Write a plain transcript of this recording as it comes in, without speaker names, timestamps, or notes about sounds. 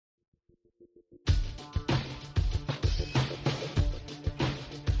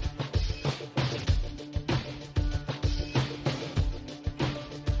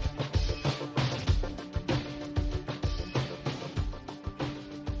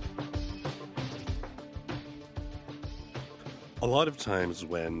A lot of times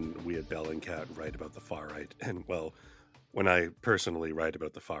when we at Bell and Cat write about the far right, and well, when I personally write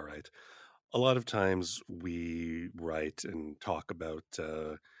about the far right, a lot of times we write and talk about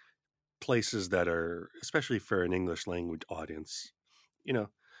places that are, especially for an English language audience, you know,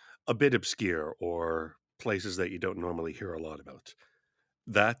 a bit obscure or places that you don't normally hear a lot about.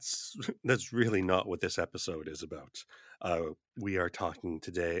 That's that's really not what this episode is about. We are talking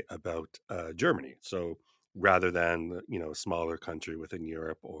today about Germany. So rather than a smaller country within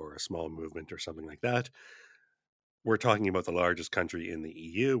Europe or a small movement or something like that, we're talking about the largest country in the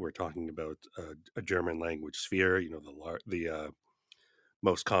EU. We're talking about a German language sphere. The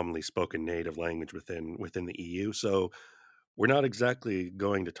most commonly spoken native language within the EU. So we're not exactly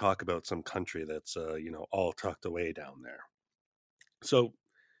going to talk about some country that's all tucked away down there. So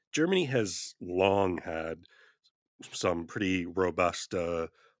Germany has long had some pretty robust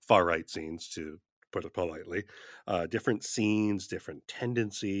far right scenes, to put it politely. Different scenes, different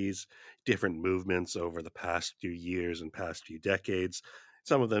tendencies, different movements over the past few years and past few decades.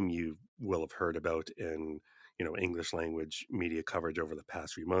 Some of them you will have heard about in English language media coverage over the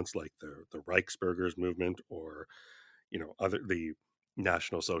past few months, like the Reichsburgers movement, or other the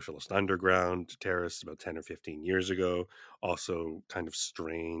National Socialist Underground terrorists about 10 or 15 years ago. Also kind of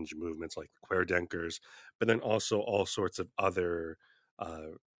strange movements like the Querdenkers, but then also all sorts of uh,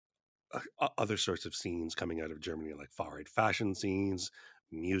 other sorts of scenes coming out of Germany, like far right fashion scenes,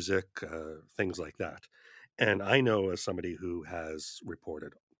 music, things like that. And I know, as somebody who has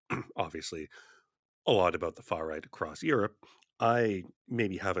reported, obviously, a lot about the far right across Europe, I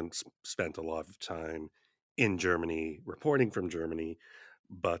maybe haven't spent a lot of time in Germany reporting from Germany,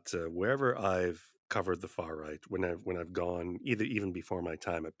 but wherever I've covered the far right, when I've gone either even before my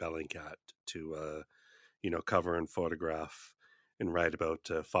time at Bellingcat to cover and photograph and write about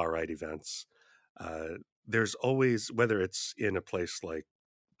far right events, uh, there's always, whether it's in a place like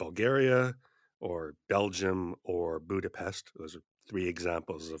Bulgaria or Belgium or Budapest. Those are three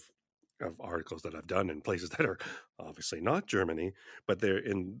examples of articles that I've done in places that are obviously not Germany, but they're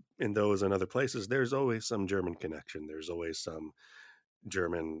in those and other places. There's always some German connection. There's always some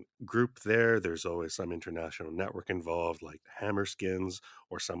German group there. There's always some international network involved, like Hammerskins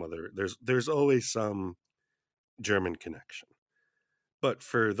or some other. There's always some German connection. But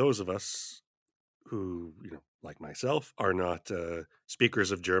for those of us who, like myself, are not speakers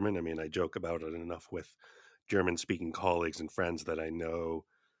of German, I mean, I joke about it enough with German speaking colleagues and friends that I know,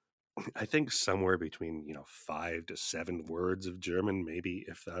 I think somewhere between, 5 to 7 words of German, maybe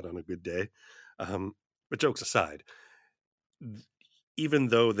if that on a good day. But jokes aside, even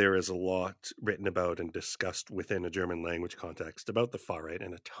though there is a lot written about and discussed within a German language context about the far right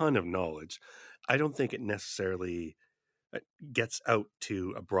and a ton of knowledge, I don't think it necessarily gets out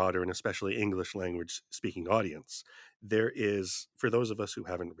to a broader and especially English language speaking audience. There is, for those of us who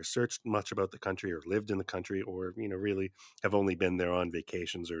haven't researched much about the country or lived in the country, or really have only been there on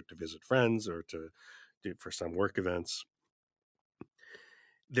vacations or to visit friends or to do for some work events,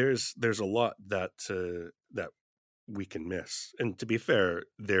 there's a lot that we can miss. And to be fair,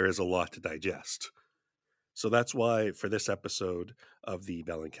 there is a lot to digest. So that's why for this episode of the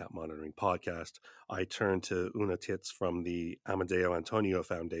Bell and Cat Monitoring Podcast, I turned to Una Titz from the Amadeu Antonio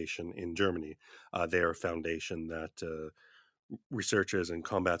Foundation in Germany. They are a foundation that researches and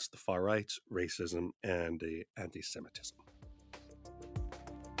combats the far right, racism, and anti-Semitism.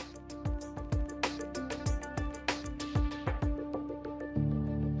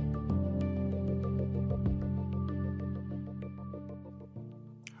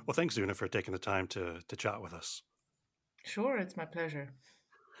 Well, thanks, Una, for taking the time to chat with us. Sure, it's my pleasure.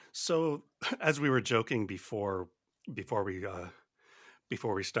 So, as we were joking before we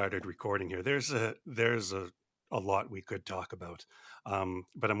before we started recording here, there's a lot we could talk about,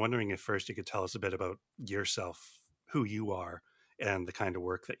 but I'm wondering if first you could tell us a bit about yourself, who you are, and the kind of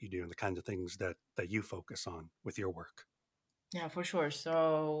work that you do, and the kinds of things that you focus on with your work. Yeah, for sure.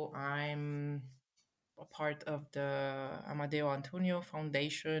 So I'm a part of the Amadeu Antonio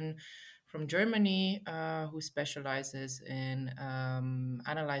Foundation from Germany, who specializes in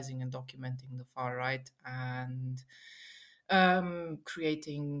analyzing and documenting the far right and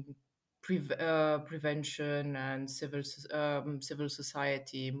creating prevention and civil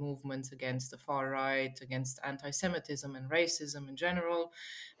society movements against the far right, against anti-Semitism and racism in general.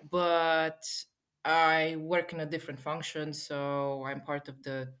 But I work in a different function, so I'm part of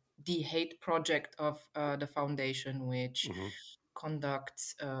the Hate project of the foundation, which Hmm.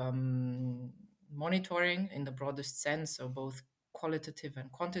 conducts monitoring in the broadest sense, so both qualitative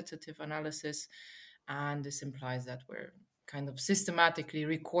and quantitative analysis. And this implies that we're kind of systematically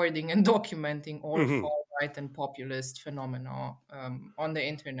recording and documenting all Hmm. far right and populist phenomena on the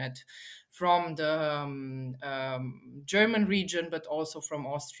internet from the German region, but also from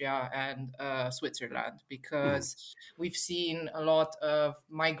Austria and Switzerland, Mm-hmm. because we've seen a lot of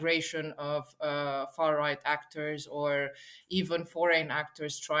migration of far right actors or even foreign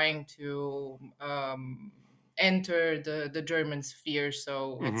actors trying to enter the German sphere.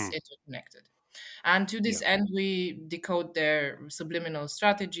 So it's Mm-hmm. interconnected. And to Yeah. this end, we decode their subliminal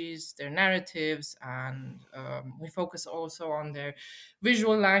strategies, their narratives, and we focus also on their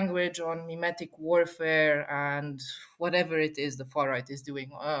visual language, on mimetic warfare, and whatever it is the far right is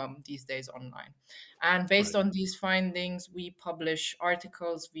doing these days online. And based Right. on these findings, we publish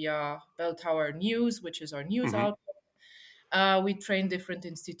articles via Bell Tower News, which is our news Mm-hmm. outlet. We train different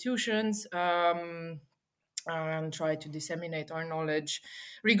institutions. And try to disseminate our knowledge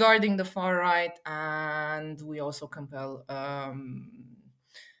regarding the far right. And we also compile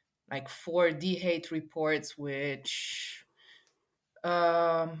like 4D hate reports, which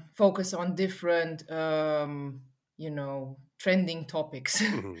focus on different, trending topics.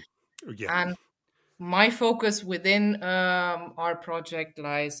 Mm-hmm. Yeah. And my focus within our project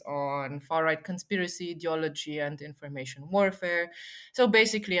lies on far right conspiracy ideology and information warfare. So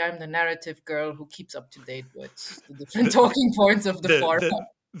basically, I'm the narrative girl who keeps up to date with the different The talking points of the the far the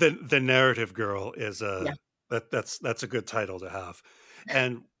right. the narrative girl is Yeah. that's a good title to have.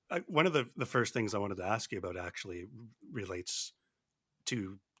 And one of the first things I wanted to ask you about actually relates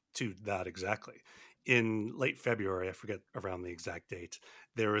to that exactly. In late February, I forget around the exact date,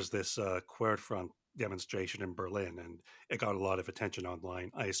 there was this Queer Front demonstration in Berlin, and it got a lot of attention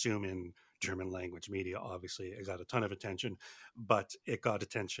online. I assume in German language media, obviously, it got a ton of attention, but it got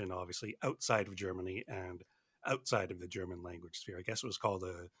attention obviously outside of Germany and outside of the German language sphere. I guess it was called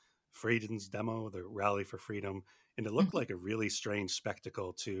a Friedensdemo, the Rally for Freedom, and it looked Mhm. like a really strange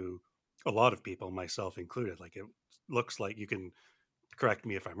spectacle to a lot of people, myself included. Like it looks like, you can correct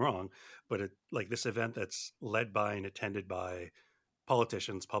me if I'm wrong, but it like this event that's led by and attended by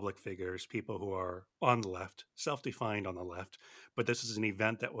politicians, public figures, people who are on the left, self-defined on the left, but this is an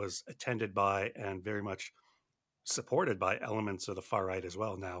event that was attended by and very much supported by elements of the far right as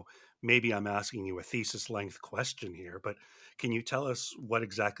well. Now, maybe I'm asking you a thesis length question here, but can you tell us what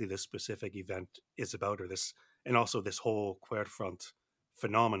exactly this specific event is about, or this, and also this whole Queer Front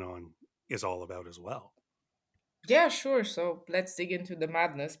phenomenon is all about as well? Yeah, sure. So let's dig into the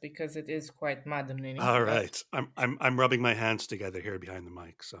madness because it is quite maddening. All right. I'm rubbing my hands together here behind the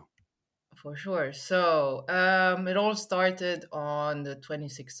mic. So. For sure. So it all started on the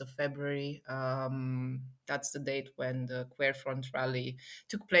 26th of February. That's the date when the Queer Front rally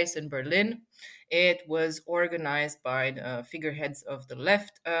took place in Berlin. It was organized by the figureheads of the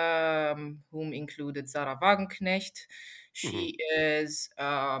left, whom included Sarah Wagenknecht. Hmm.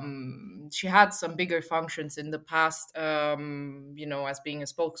 She had some bigger functions in the past, as being a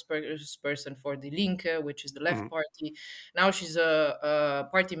spokesperson for Die Linke, which is the left Hmm. party. Now she's a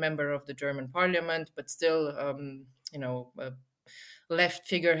party member of the German parliament, but still, a left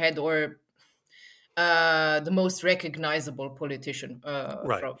figurehead, or the most recognizable politician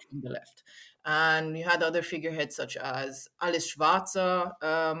Right. from the left. And you had other figureheads such as Alice Schwarzer.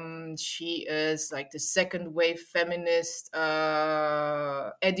 She is like the second wave feminist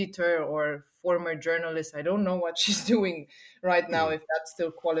editor or former journalist. I don't know what she's doing right now, Hmm. if that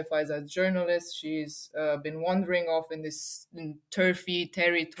still qualifies as journalist. She's been wandering off in this turfy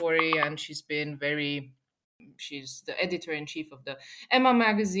territory, and she's the editor in chief of the Emma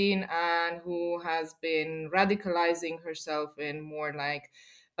magazine, and who has been radicalizing herself in more like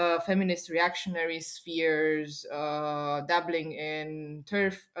feminist reactionary spheres, dabbling in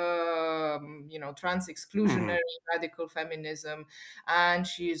turf, trans Hmm. exclusionary radical feminism. And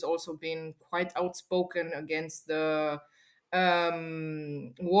she's also been quite outspoken against the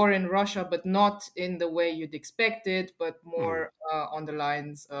war in Russia, but not in the way you'd expect it, but Hmm. more on the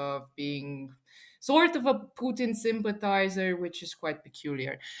lines of being sort of a Putin sympathizer, which is quite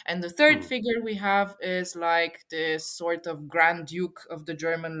peculiar. And the third Hmm. figure we have is like this sort of Grand Duke of the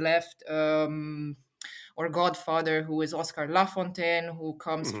German left, or godfather, who is Oscar Lafontaine, who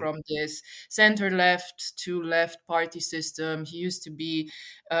comes Hmm. from this center left to left party system. He used to be,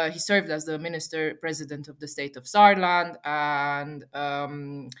 he served as the minister president of the state of Saarland, and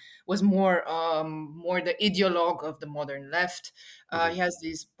was more the ideologue of the modern left. Hmm. He has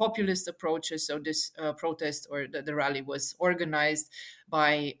these populist approaches. So this protest, or the rally, was organized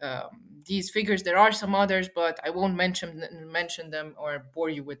by these figures. There are some others, but I won't mention them or bore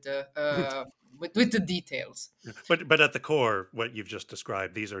you with the with the details. But at the core, what you've just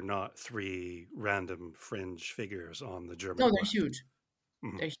described, these are not three random fringe figures on the No, German they're left. huge.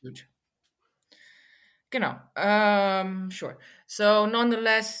 Hmm. They're huge. Genau. Sure. So,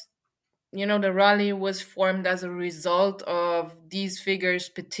 nonetheless, the rally was formed as a result of these figures'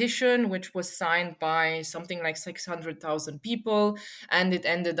 petition, which was signed by something like 600,000 people, and it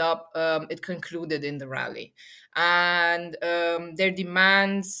ended up, it concluded in the rally. And their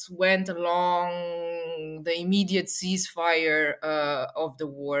demands went along the immediate ceasefire of the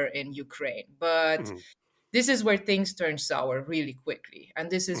war in Ukraine. But Hmm. this is where things turn sour really quickly, and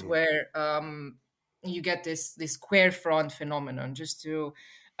this is Hmm. where you get this square front phenomenon. Just to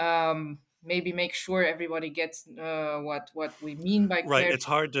maybe make sure everybody gets what we mean by Right. queer. It's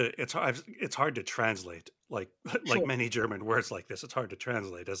hard to translate. Like like Sure. many German words like this, it's hard to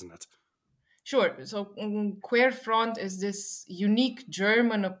translate, isn't it? Sure. So, Queer Front is this unique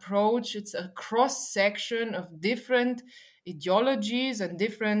German approach. It's a cross section of different ideologies and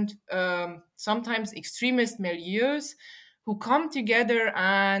different, sometimes extremist milieus, who come together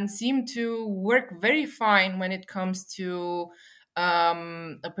and seem to work very fine when it comes to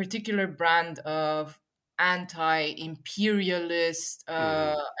a particular brand of anti imperialist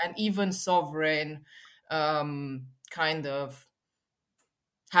Hmm. and even sovereign kind of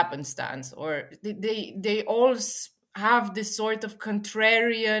happenstance, or they all have this sort of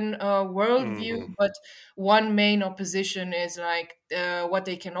contrarian worldview, Hmm. but one main opposition is like what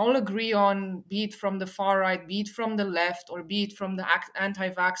they can all agree on, be it from the far right, be it from the left, or be it from the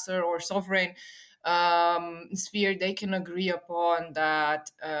anti-vaxxer or sovereign sphere. They can agree upon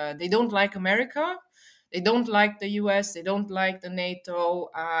that they don't like America, they don't like the US, they don't like the NATO,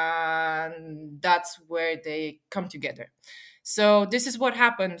 and that's where they come together. So this is what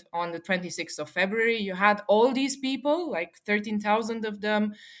happened on the 26th of February. You had all these people, like 13,000 of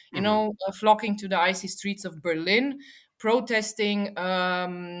them, Hmm. flocking to the icy streets of Berlin, protesting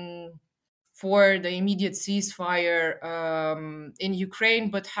for the immediate ceasefire in Ukraine,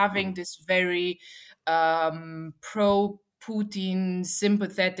 but having Hmm. this very pro Putin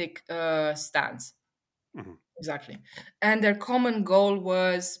sympathetic stance. Hmm. Exactly. And their common goal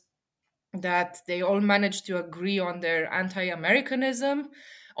was that they all managed to agree on their anti-Americanism,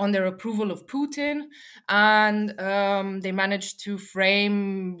 on their approval of Putin, and they managed to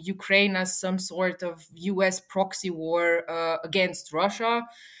frame Ukraine as some sort of U.S. proxy war against Russia,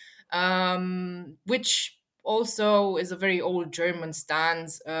 which also is a very old German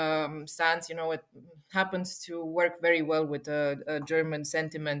stance. It happens to work very well with a German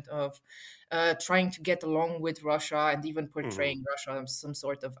sentiment of trying to get along with Russia and even Hmm. portraying Russia as some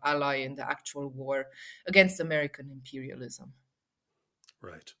sort of ally in the actual war against American imperialism.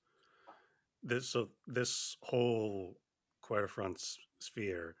 Right. This whole Querfront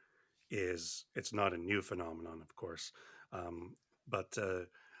sphere is it's not a new phenomenon, of course, but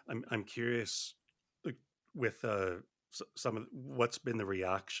I'm curious, like, with some of what's been the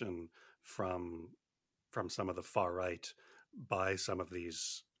reaction from some of the far right by some of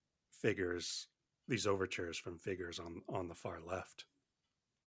these figures, these overtures from figures on the far left.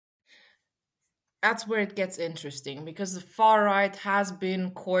 That's where it gets interesting, because the far right has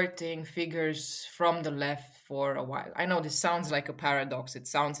been courting figures from the left for a while. I know this sounds like a paradox. It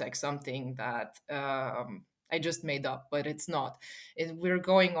sounds like something that I just made up, but it's not. We're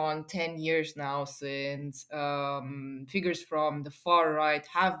going on 10 years now since figures from the far right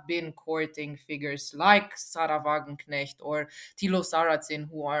have been courting figures like Sarah Wagenknecht or Thilo Sarrazin,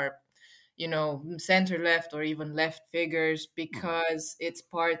 who are center left or even left figures, Hmm. because it's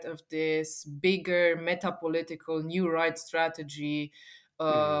part of this bigger meta-political new right strategy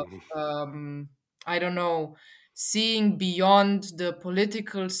of, Hmm. um, I don't know, seeing beyond the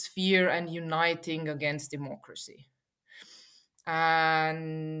political sphere and uniting against democracy.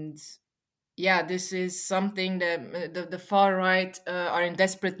 And yeah, this is something that the far right are in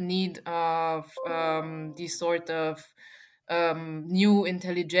desperate need of, these sort of new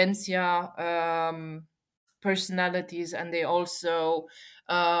intelligentsia personalities, and they also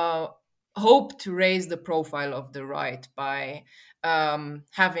uh, hope to raise the profile of the right by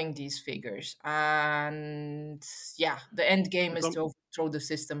having these figures. And yeah, the end game It's, is to overthrow the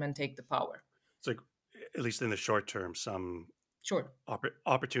system and take the power. it's like, at least in the short term, some Sure.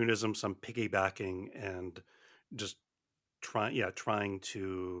 opportunism, some piggybacking, and just trying to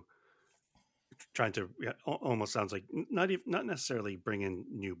yeah, almost sounds like not necessarily bring in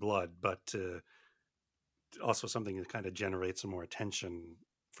new blood, but also something that kind of generates some more attention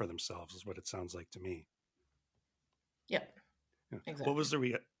for themselves is what it sounds like to me. Yeah, Yeah. What exactly. was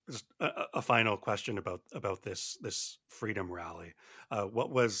the just a final question about this freedom rally?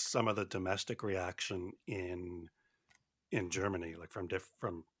 What was some of the domestic reaction in Germany, like from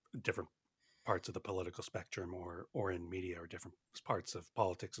different parts of the political spectrum, or in media, or different parts of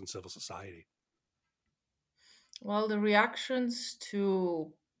politics and civil society? Well, the reactions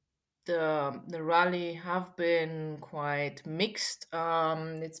to the rally have been quite mixed.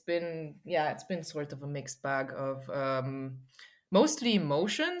 It's been sort of a mixed bag of mostly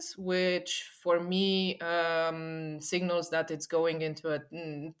emotions, which for me signals that it's going into a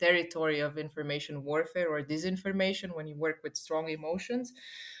territory of information warfare or disinformation when you work with strong emotions.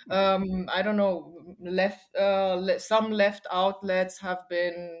 Hmm. I don't know. Some left outlets have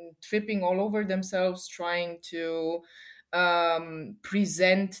been tripping all over themselves trying to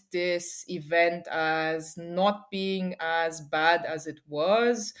present this event as not being as bad as it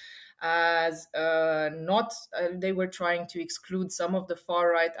was, as not they were trying to exclude some of the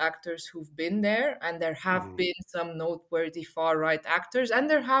far right actors who've been there, and there have Hmm. been some noteworthy far right actors, and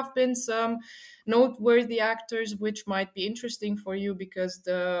there have been some noteworthy actors which might be interesting for you because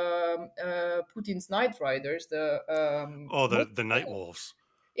the Putin's Night Riders, Oh, the Night Wolves.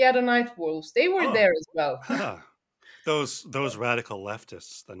 yeah, the Night Wolves, they were Oh, there as well. haha. Those radical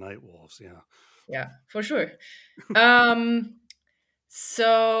leftists, the Night Wolves. Yeah. Yeah, for sure. Um,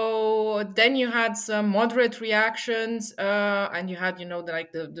 so then you had some moderate reactions, and you had,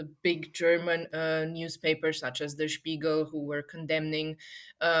 the big German newspapers such as Der Spiegel who were condemning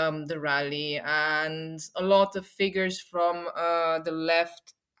the rally, and a lot of figures from the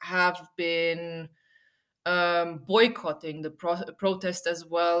left have been boycotting the protest as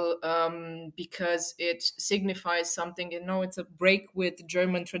well, because it signifies something. It's a break with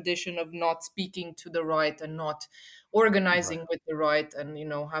German tradition of not speaking to the right and not Right. organizing with the right, and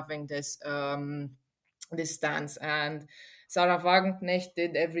having this stance. And Sarah Wagenknecht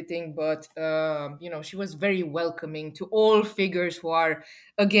did everything, but she was very welcoming to all figures who are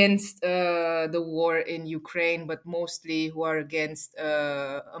against the war in Ukraine, but mostly who are against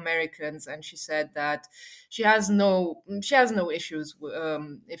Americans. And she said that she has no issues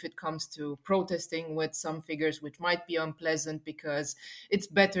if it comes to protesting with some figures, which might be unpleasant, because it's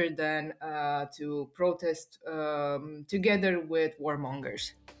better than to protest together with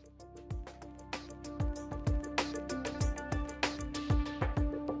warmongers.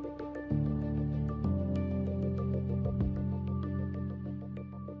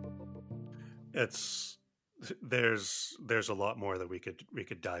 It's there's a lot more that we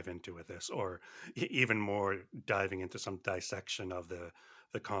could dive into with this, or even more diving into some dissection of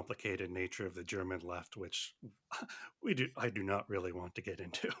the complicated nature of the German left, which I do not really want to get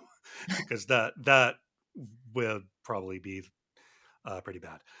into because that will probably be pretty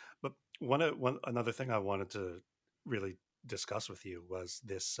bad. But one another thing I wanted to really discuss with you was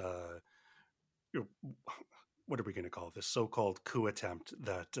this. You know, what are we going to call it? This so-called coup attempt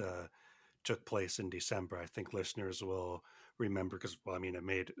that took place in December. I think listeners will remember because, well, I mean, it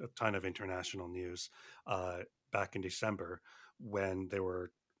made a ton of international news back in December when there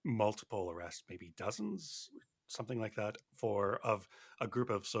were multiple arrests, maybe dozens, something like that, for of a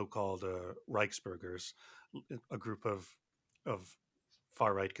group of so-called Reichsbürgers, a group of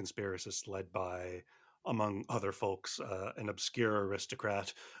far right conspiracists led by, among other folks, an obscure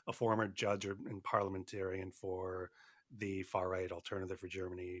aristocrat, a former judge and parliamentarian for the far right Alternative for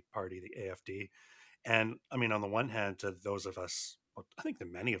Germany party, the AfD. And I mean, on the one hand, to those of us, well, I think to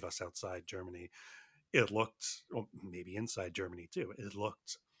many of us outside Germany, it looked, well, maybe inside Germany too, it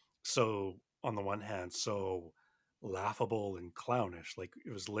looked so, on the one hand, so laughable and clownish. Like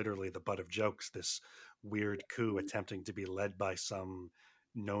it was literally the butt of jokes, this weird coup attempting to be led by some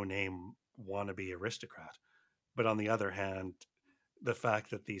no name wannabe aristocrat. But on the other hand, the fact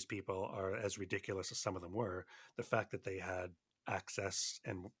that these people are as ridiculous as some of them were, the fact that they had access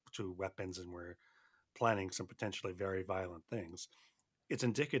and to weapons and were planning some potentially very violent things, it's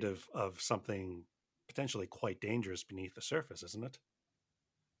indicative of something potentially quite dangerous beneath the surface, isn't it?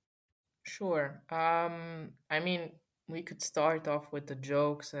 Sure. I mean, we could start off with the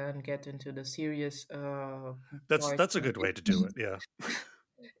jokes and get into the serious part. That's a good way to do it. Yeah.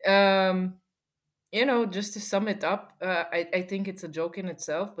 um, just to sum it up, I think it's a joke in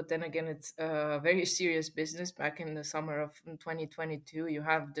itself, but then again, it's a very serious business. Back in the summer of 2022, you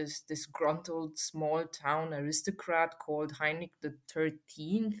have this disgruntled small town aristocrat called Heinrich the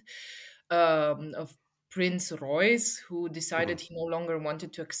 13th, of Prince Royce, who Mhm. decided he no longer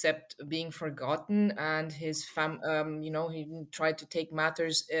wanted to accept being forgotten, and he tried to take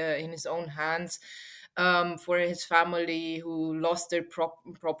matters in his own hands, for his family who lost their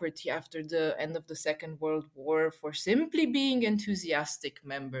property after the end of the Second World War, for simply being enthusiastic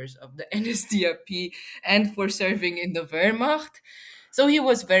members of the NSDAP and for serving in the Wehrmacht. So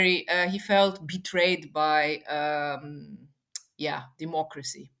he felt betrayed by, yeah,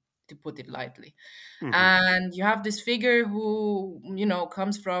 democracy. to put it lightly. Hmm. And you have this figure who,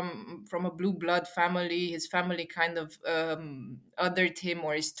 comes from a blue blood family. His family kind of othered him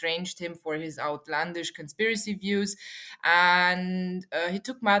or estranged him for his outlandish conspiracy views, and he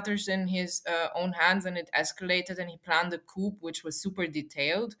took matters in his own hands, and it escalated, and he planned a coup which was super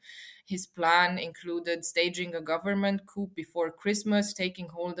detailed. His plan included staging a government coup before Christmas, taking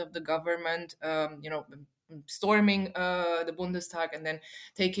hold of the government, storming the Bundestag, and then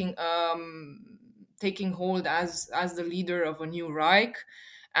taking taking hold as the leader of a new Reich.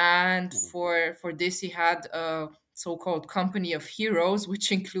 And Hmm. for this, he had a so-called company of heroes,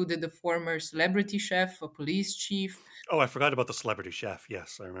 which included a former celebrity chef, a police chief. Oh, I forgot about the celebrity chef.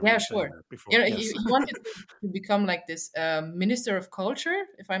 Yes, I remember Yeah, you saying sure. that before. Yes. He wanted to become like this minister of culture,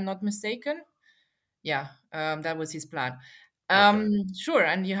 if I'm not mistaken. Yeah, that was his plan. Okay. Sure,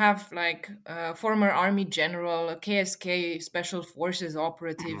 and you have like former army general, a KSK special forces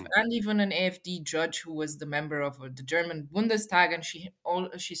operative, Mhm. and even an AFD judge who was the member of the German Bundestag, and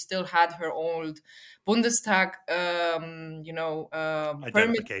she still had her old Bundestag, permit.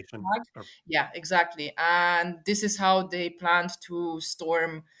 Identification. Or, Yeah, exactly. And this is how they planned to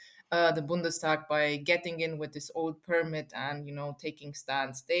storm the Bundestag, by getting in with this old permit and taking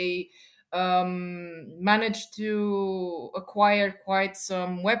stands. They managed to acquire quite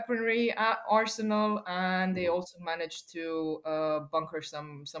some weaponry arsenal, and they mhm. also managed to bunker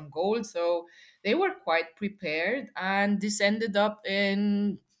some gold. So they were quite prepared, and this ended up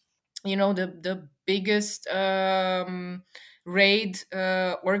in the biggest raid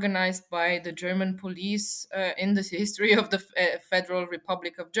organized by the German police in the history of the Federal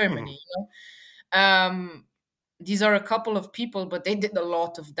Republic of Mhm. Germany. Um, these are a couple of people, but they did a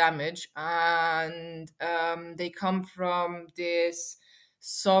lot of damage, and they come from this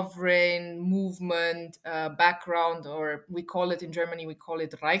sovereign movement background, or we call it in Germany, we call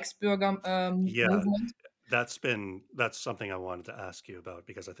it Reichsbürger Yeah, movement. that's something I wanted to ask you about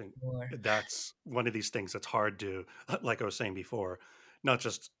because I think Sure. that's one of these things that's hard to, like I was saying before, not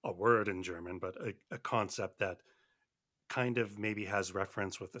just a word in German, but a concept that kind of maybe has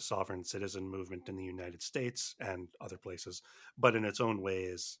reference with the sovereign citizen movement in the United States and other places, but in its own way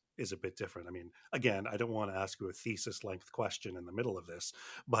is a bit different. I mean, again, I don't want to ask you a thesis length question in the middle of this,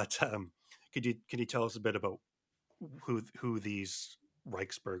 but can you tell us a bit about who these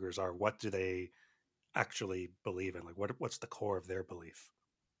Reichsburgers are? What do they actually believe in? Like, what's the core of their belief?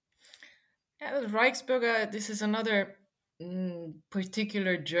 Yeah, Reichsbürger, this is another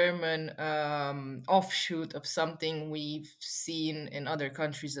particular German offshoot of something we've seen in other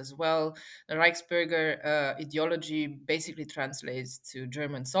countries as well. The Reichsbürger ideology basically translates to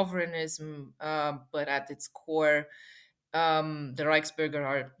German sovereignism, but at its core, the Reichsbürger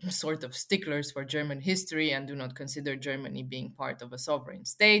are sort of sticklers for German history and do not consider Germany being part of a sovereign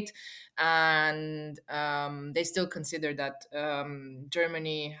state. And they still consider that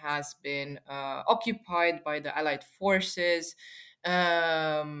Germany has been occupied by the Allied forces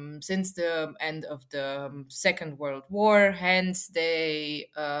since the end of the Second World War. Hence, they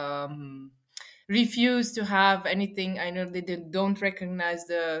refuse to have anything. I know don't recognize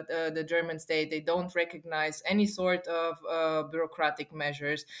the German state. They don't recognize any sort of bureaucratic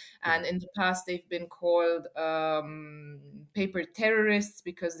measures. And Mhm. in the past, they've been called paper terrorists,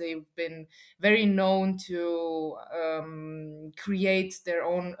 because they've been very known to create their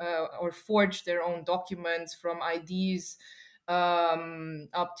own or forge their own documents, from IDs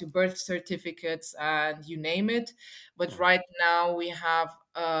up to birth certificates and you name it. But Mhm. right now we have,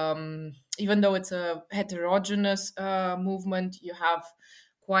 even though it's a heterogeneous movement, you have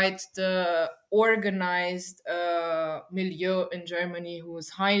quite the organized milieu in Germany, who is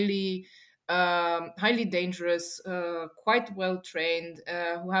highly dangerous, quite well trained,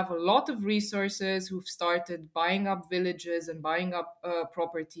 who have a lot of resources, who've started buying up villages and buying up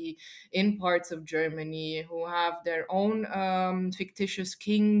property in parts of Germany, who have their own fictitious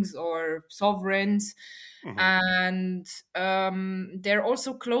kings or sovereigns. Mhm. And they're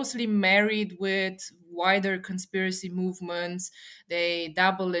also closely married with wider conspiracy movements. They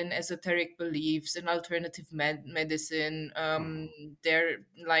dabble in esoteric beliefs and alternative medicine. Mhm. They're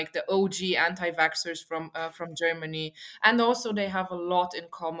like the OG anti-vaxxers from Germany, and also they have a lot in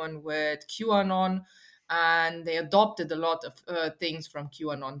common with QAnon. And they adopted a lot of things from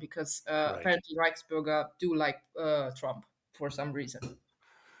QAnon, because Right. apparently Reichsbürger do like Trump for some reason.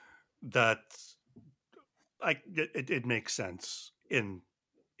 That it makes sense in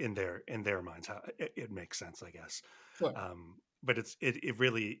their minds. How it makes sense, I guess. Sure. But it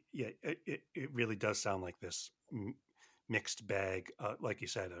really, yeah, it really does sound like this mixed bag, like you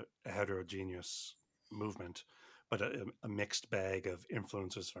said, a heterogeneous movement. but a mixed bag of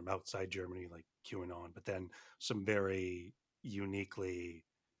influences from outside Germany, like QAnon, but then some very uniquely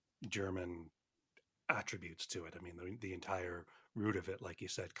German attributes to it. I mean, the entire root of it, like you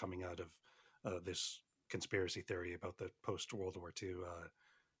said, coming out of this conspiracy theory about the post World War II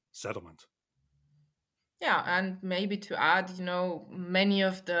settlement. Yeah, and maybe to add, many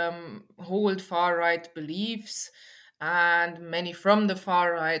of them hold far right beliefs, and many from the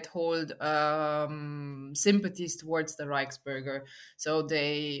far right hold sympathies towards the Reichsbürger. So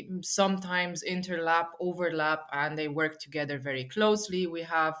they sometimes overlap, and they work together very closely. We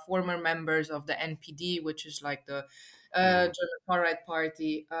have former members of the NPD, which is like the Mm. German far right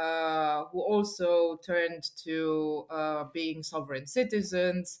party, who also turned to being sovereign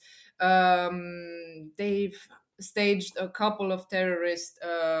citizens. They've staged a couple of they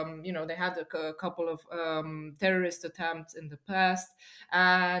had a couple of terrorist attempts in the past,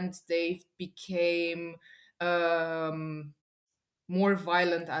 and they became um, more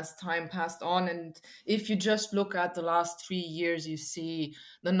violent as time passed on. And if you just look at the last 3 years, you see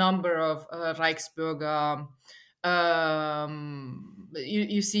the number of Reichsbürger.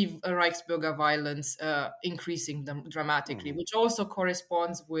 You see Reichsbürger violence increasing dramatically, Mm. which also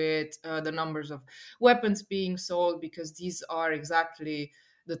corresponds with the numbers of weapons being sold, because these are exactly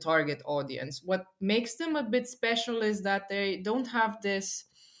the target audience. What makes them a bit special is that they don't have this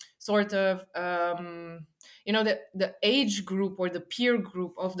sort of the age group or the peer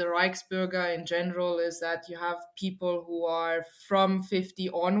group of the Reichsbürger in general is that you have people who are from 50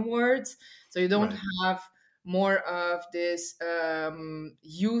 onwards. So you don't Right. have more of this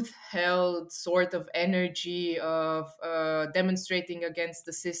youth held sort of energy of demonstrating against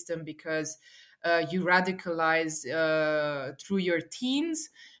the system because you radicalize through your teens.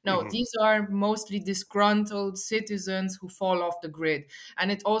 No, Hmm. these are mostly disgruntled citizens who fall off the grid.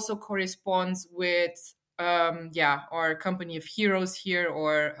 And it also corresponds with our company of heroes here,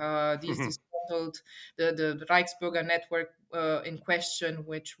 or these disgruntled, the Reichsbürger network in question,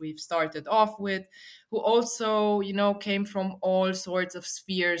 which we've started off with, who also, came from all sorts of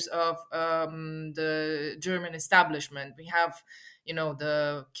spheres of the German establishment. We have,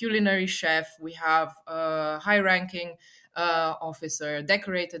 the culinary chef, we have a high-ranking officer,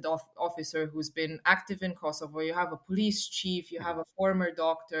 decorated officer who's been active in Kosovo. You have a police chief, you have a former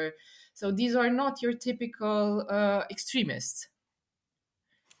doctor. So these are not your typical extremists.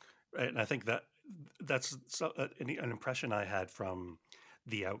 Right, and I think that that's an impression I had from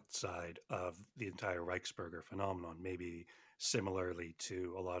the outside of the entire Reichsbürger phenomenon, maybe similarly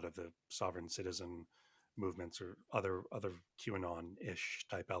to a lot of the sovereign citizen movements or other QAnon-ish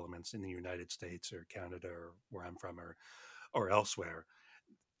type elements in the United States or Canada or where I'm from or elsewhere.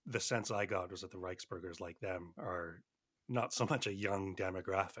 The sense I got was that the Reichsbürgers, like them, are not so much a young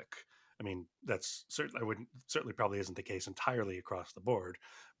demographic. I mean, that's certainly I wouldn't certainly probably isn't the case entirely across the board,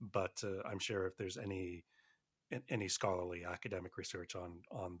 but I'm sure if there's any scholarly academic research on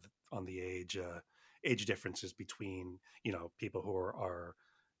the age differences between people who are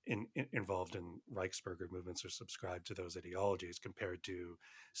involved in Reichsbürger movements or subscribe to those ideologies compared to,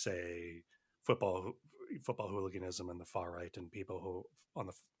 say, football football hooliganism and the far right and people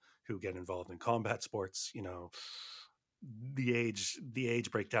who get involved in combat sports, the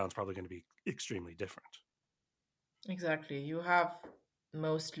age breakdown is probably going to be extremely different. Exactly. You have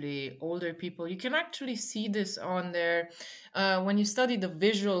mostly older people. You can actually see this on their when you study the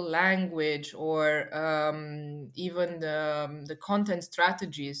visual language, or even the content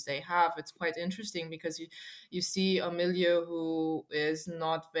strategies they have. It's quite interesting because you see a milieu who is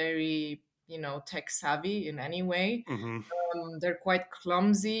not very tech savvy in any way. Hmm. They're quite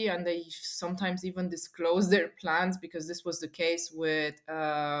clumsy, and they sometimes even disclose their plans, because this was the case with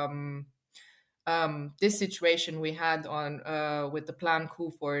this situation we had on with the planned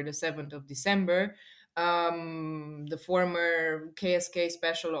coup for the 7th of December. The former KSK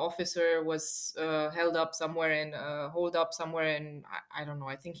special officer was hold up somewhere in, I don't know,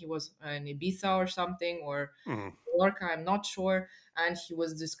 I think he was in Ibiza or something, or Hmm. Mallorca, I'm not sure. And he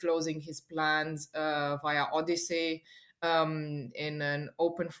was disclosing his plans via Odyssey in an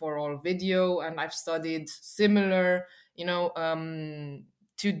open for all video. And I've studied similar,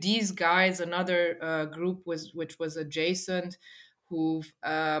 to these guys, another group which was adjacent, who've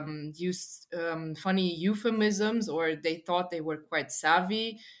used funny euphemisms, or they thought they were quite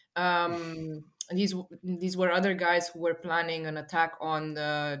savvy. And these were other guys who were planning an attack on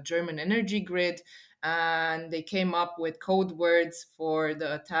the German energy grid, and they came up with code words for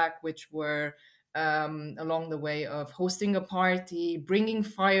the attack, which were along the way of hosting a party, bringing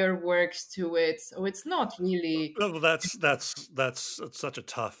fireworks to it. So it's not really. Well, that's such a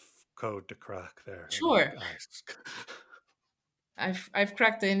tough code to crack there. I mean, Sure, I've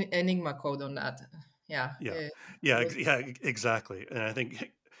cracked the Enigma code on that. Yeah, yeah, it was. exactly. And I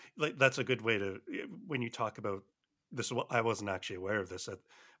think like that's a good way to when you talk about this. I wasn't actually aware of this,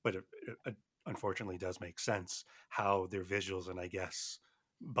 but it unfortunately does make sense how their visuals and I guess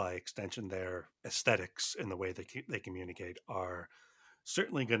by extension their aesthetics and the way they communicate are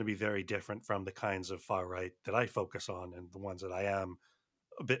certainly going to be very different from the kinds of far right that I focus on and the ones that I am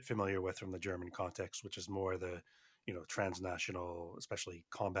a bit familiar with from the German context, which is more the transnational, especially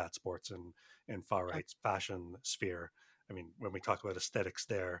combat sports and far right fashion sphere. I mean, when we talk about aesthetics,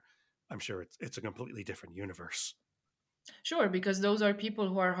 there, I'm sure it's a completely different universe. Sure, because those are people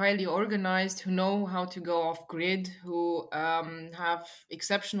who are highly organized, who know how to go off grid, who have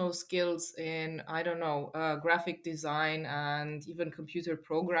exceptional skills in, I don't know, graphic design and even computer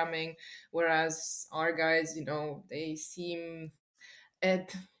programming. Whereas our guys, they seem.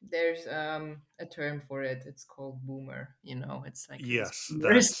 There's a term for it. It's called boomer. It's like this Yes,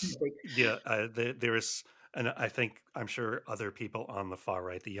 boomer that's aesthetic. yeah. There is, and I'm sure other people on the far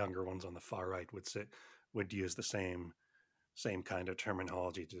right, the younger ones on the far right, would use the same kind of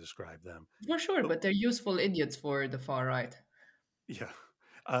terminology to describe them. For sure, But but they're useful idiots for the far right. yeah.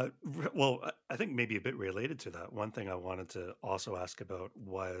 Well, I think maybe a bit related to that. One thing I wanted to also ask about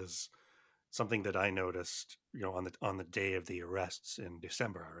was something that I noticed, on the day of the arrests in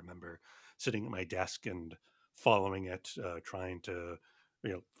December. I remember sitting at my desk and following it, trying to,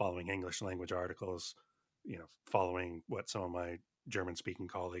 following English language articles, following what some of my German speaking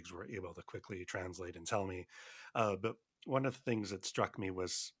colleagues were able to quickly translate and tell me. But one of the things that struck me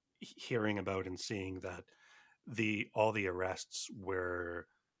was hearing about and seeing that the all the arrests were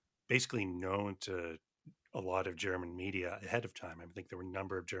basically known to a lot of German media ahead of time. I think there were a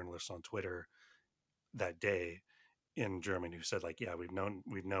number of journalists on Twitter that day in Germany who said, like, yeah,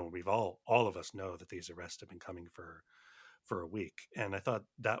 we've all of us know that these arrests have been coming for a week. And I thought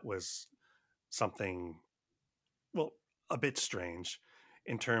that was something, well, a bit strange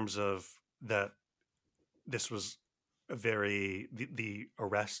in terms of that this was the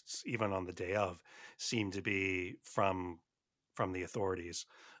arrests even on the day of seemed to be from the authorities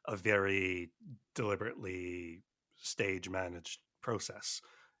a very deliberately stage managed process.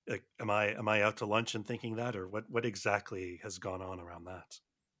 Like, am I out to lunch and thinking that, or what exactly has gone on around that?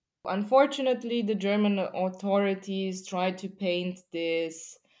 Unfortunately, the German authorities tried to paint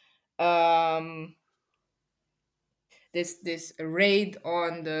um, this raid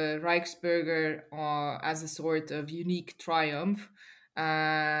on the Reichsbürger as a sort of unique triumph, Hmm.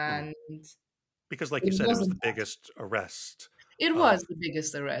 and Because, like you it said, it was the wasn't. biggest arrest It was of. the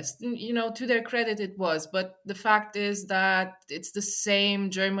biggest arrest. To their credit, it was. But the fact is that it's the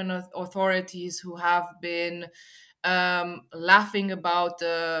same German authorities who have been laughing about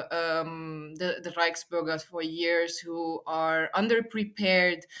the Reichsbürgers for years, who are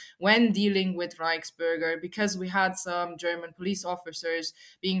underprepared when dealing with Reichsbürger, because we had some German police officers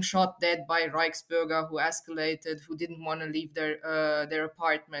being shot dead by Reichsbürger who escalated, who didn't want to leave their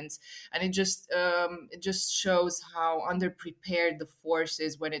apartments, and it just shows how underprepared the force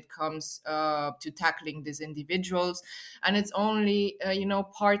is when it comes to tackling these individuals, and it's only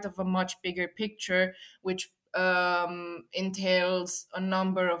part of a much bigger picture, which entails a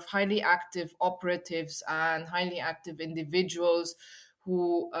number of highly active operatives and highly active individuals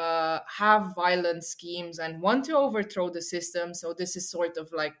who have violent schemes and want to overthrow the system. So this is sort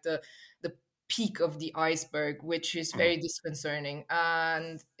of like the peak of the iceberg, which is Mm, very disconcerting,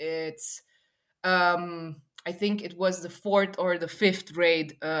 and I think it was the fourth or the fifth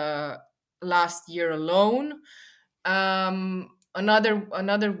raid last year alone.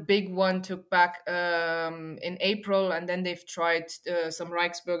 Another big one took back in April, and then they've tried. Some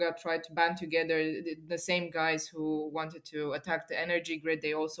Reichsbürger tried to band together the same guys who wanted to attack the energy grid.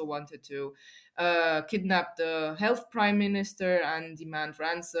 They also wanted to kidnap the health prime minister and demand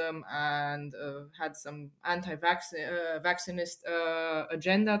ransom, and had some anti-vaccinist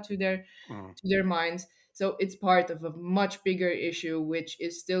agenda mm. to their minds. So it's part of a much bigger issue, which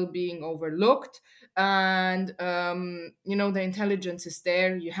is still being overlooked. And, the intelligence is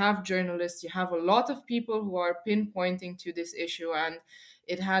there. You have journalists, you have a lot of people who are pinpointing to this issue, and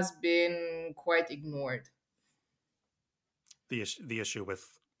it has been quite ignored. The issue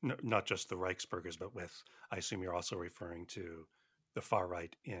with not just the Reichsburgers, but with, I assume you're also referring to the far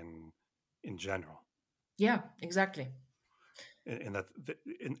right in general, Yeah, exactly. and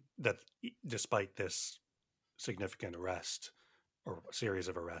that despite this significant arrest or series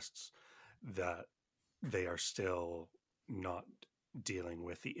of arrests, that they are still not dealing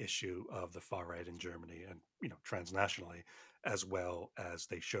with the issue of the far right in Germany and transnationally as well as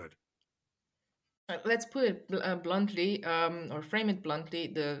they should. Let's put it bluntly, or frame it bluntly.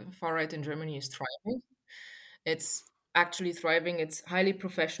 The far right in Germany is thriving. It's actually thriving. It's highly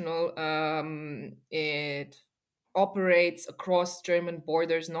professional. It operates across German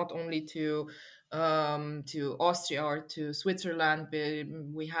borders, not only to Austria or to Switzerland.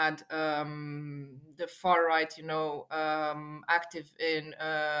 We had the far right, active in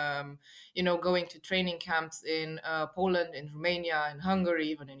going to training camps in Poland, in Romania, in Hungary,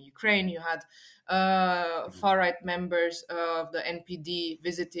 even in Ukraine. You had far Mhm. right members of the NPD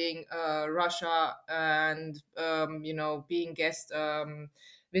visiting Russia and being guests.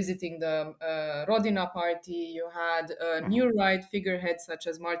 Visiting the Rodina party, you had new Mhm. right figureheads such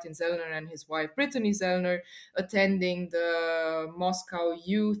as Martin Sellner and his wife Brittany Sellner attending the Moscow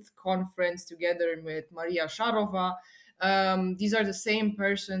Youth Conference together with Maria Sharova. These are the same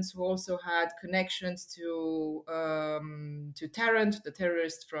persons who also had connections to Tarrant, the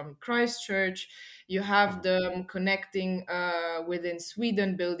terrorist from Christchurch. You have Mhm. them connecting within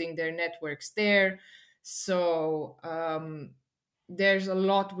Sweden, building their networks there. So there's a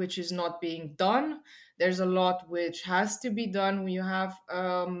lot which is not being done. There's a lot which has to be done. You have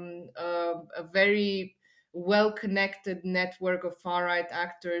a very well connected network of far right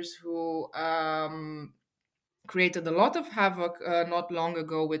actors who created a lot of havoc not long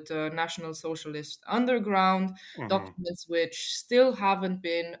ago with the National Socialist Underground Mhm. documents, which still haven't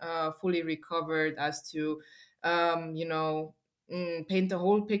been fully recovered as to, paint a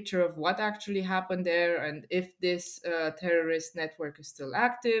whole picture of what actually happened there and if this terrorist network is still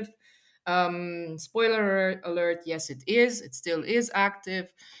active. Spoiler alert, yes, it is. It still is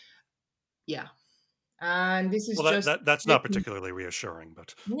active. Yeah. And this is Well, just that's not particularly reassuring,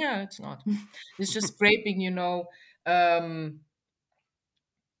 but yeah, it's not. It's just scraping, um,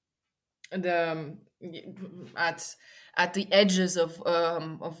 the at at the edges of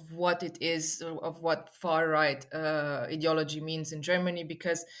what it is of what far right ideology means in Germany,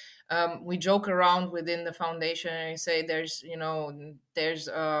 because we joke around within the foundation and say there's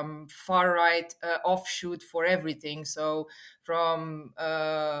far right offshoot for everything. So from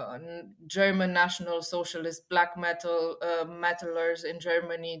German National Socialist black metal metalers in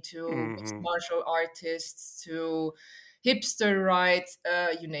Germany to mixed Mhm. martial artists to hipster right,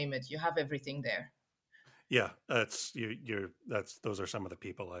 you name it, you have everything there. Yeah, that's you're that's those are some of the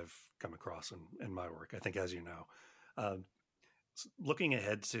people I've come across in my work. I think, as you know, um, looking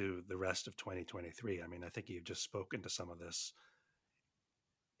ahead to the rest of 2023. I mean, I think you've just spoken to some of this.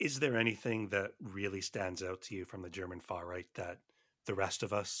 Is there anything that really stands out to you from the German far right that the rest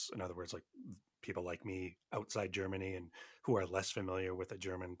of us, in other words, like people like me outside Germany and who are less familiar with the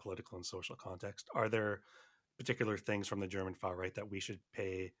German political and social context, are there particular things from the German far right that we should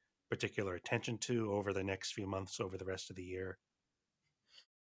pay particular attention to over the next few months, over the rest of the year?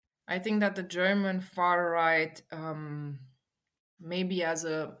 I think that the German far right, maybe as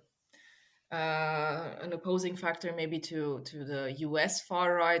a an opposing factor, maybe to the US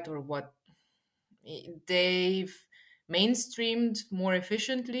far right, or what they've mainstreamed more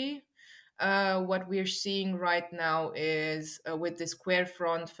efficiently. What we're seeing right now is with the square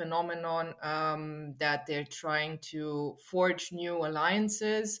front phenomenon, that they're trying to forge new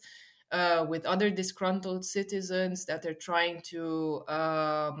alliances with other disgruntled citizens, that they're trying to,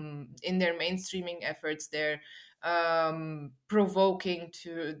 in their mainstreaming efforts, they're provoking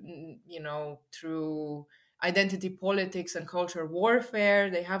to, through identity politics and culture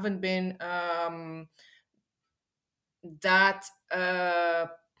warfare. They haven't been that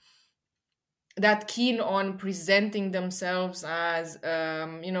that keen on presenting themselves as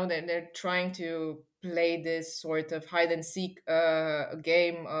they're trying to play this sort of hide and seek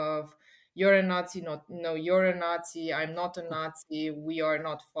game of you're a Nazi, not no, you're a Nazi, I'm not a Nazi, we are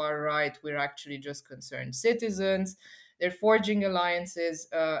not far right, we're actually just concerned citizens. They're forging alliances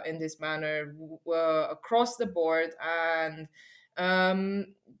in this manner across the board, and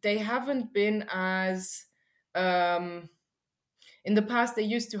they haven't been as in the past they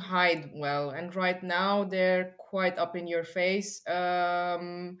used to hide well, and right now they're quite up in your face,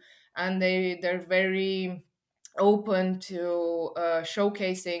 and they're very open to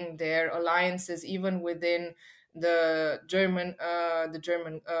showcasing their alliances even within the German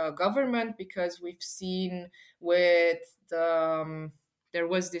government, because we've seen with there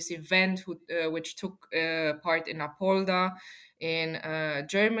was this event which took part in Apolda in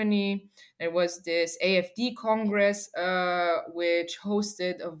Germany. There was this AfD Congress, which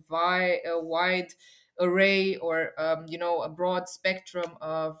hosted a wide array, or a broad spectrum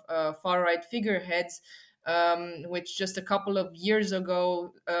of far right figureheads, which just a couple of years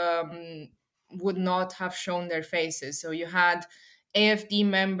ago would not have shown their faces. So you had AFD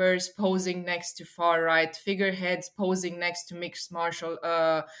members posing next to far-right figureheads, posing next to mixed martial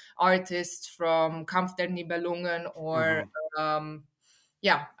artists from Kampf der Nibelungen, or and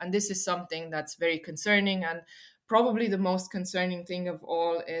this is something that's very concerning. And probably the most concerning thing of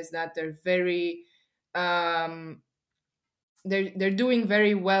all is that they're very they're doing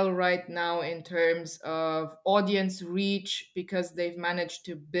very well right now in terms of audience reach, because they've managed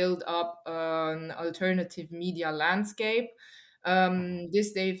to build up an alternative media landscape.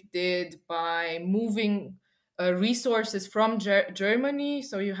 This they did by moving resources from Germany.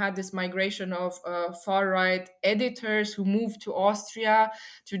 So you had this migration of far-right editors who moved to Austria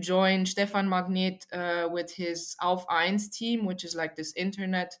to join Stefan Magnet with his Auf Eins team, which is like this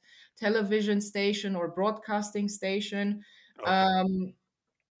internet television station or broadcasting station. Okay.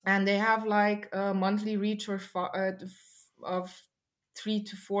 And they have like a monthly reach of 3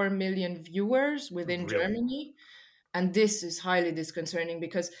 to 4 million viewers within Really? Germany. And this is highly disconcerting,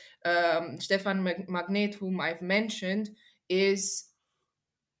 because Stefan Magnet, whom I've mentioned, is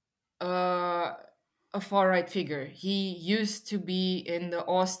a far-right figure. He used to be in the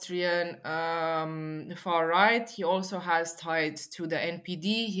Austrian far-right. He also has ties to the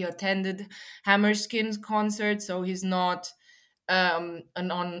NPD. He attended Hammerskin's concert, so he's not an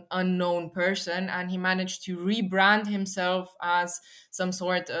unknown person, and he managed to rebrand himself as some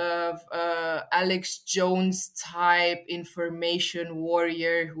sort of Alex Jones type information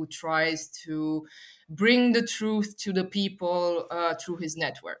warrior who tries to bring the truth to the people through his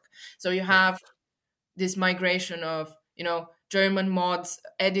network. So you Right. have this migration of, German mods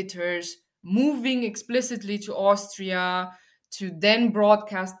editors moving explicitly to Austria to then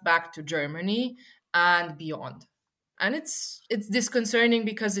broadcast back to Germany and beyond. And it's disconcerting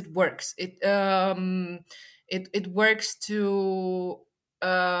because it works. It works to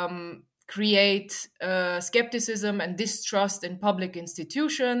create skepticism and distrust in public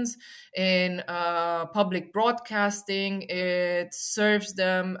institutions, in public broadcasting. It serves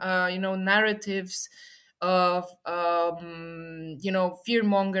them, narratives of fear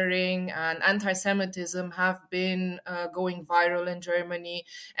mongering and anti-Semitism have been going viral in Germany,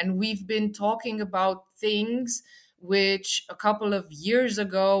 and we've been talking about things which a couple of years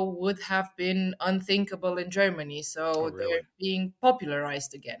ago would have been unthinkable in Germany. Oh, So they're really? being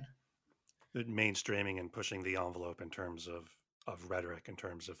popularized again. The mainstreaming and pushing the envelope in terms of rhetoric, in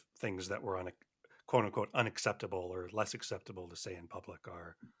terms of things that were quote unquote unacceptable or less acceptable to say in public,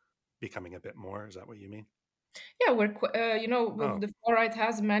 are becoming a bit more. Is that what you mean? Yeah, Oh, the far right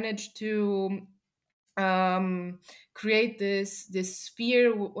has managed to create this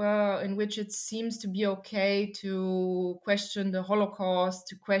sphere in which it seems to be okay to question the Holocaust,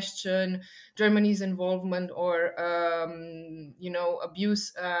 to question Germany's involvement or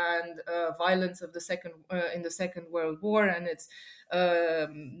abuse and violence of the Second World War and its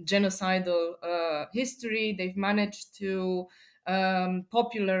genocidal history. They've managed to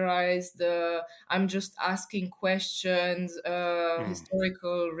popularize the "I'm just asking questions"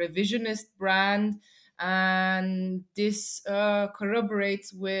 historical revisionist brand. And this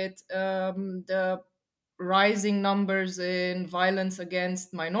corroborates with the rising numbers in violence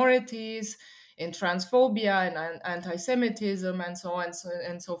against minorities, in transphobia and anti-Semitism, and so on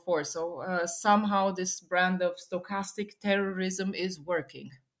and so forth. So somehow this brand of stochastic terrorism is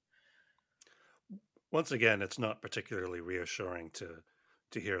working. once again, it's not particularly reassuring to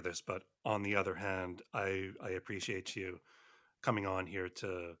hear this, but on the other hand, I appreciate you coming on here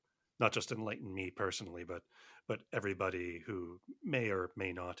to not just enlighten me personally, but everybody who may or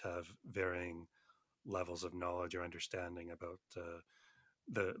may not have varying levels of knowledge or understanding about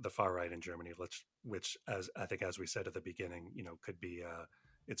the far right in Germany, which, as I think, as we said at the beginning, could be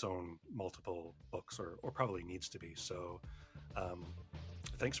its own multiple books, or probably needs to be. So,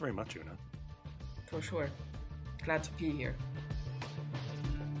 thanks very much, Una. For sure. Glad to be here.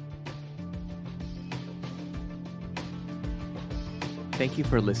 Thank you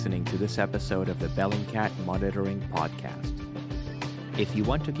for listening to this episode of the Bellingcat Monitoring Podcast. If you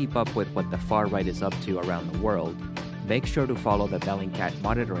want to keep up with what the far right is up to around the world, make sure to follow the Bellingcat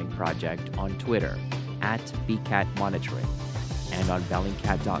Monitoring Project on Twitter @BCatMonitoring and on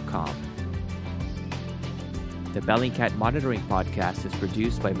Bellingcat.com. The Bellingcat Monitoring Podcast is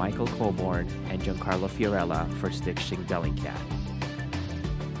produced by Michael Coburn and Giancarlo Fiorella for Stichting Bellingcat.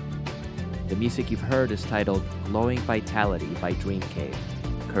 The music you've heard is titled Glowing Vitality by Dream Cave,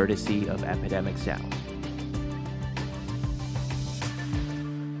 courtesy of Epidemic Sound.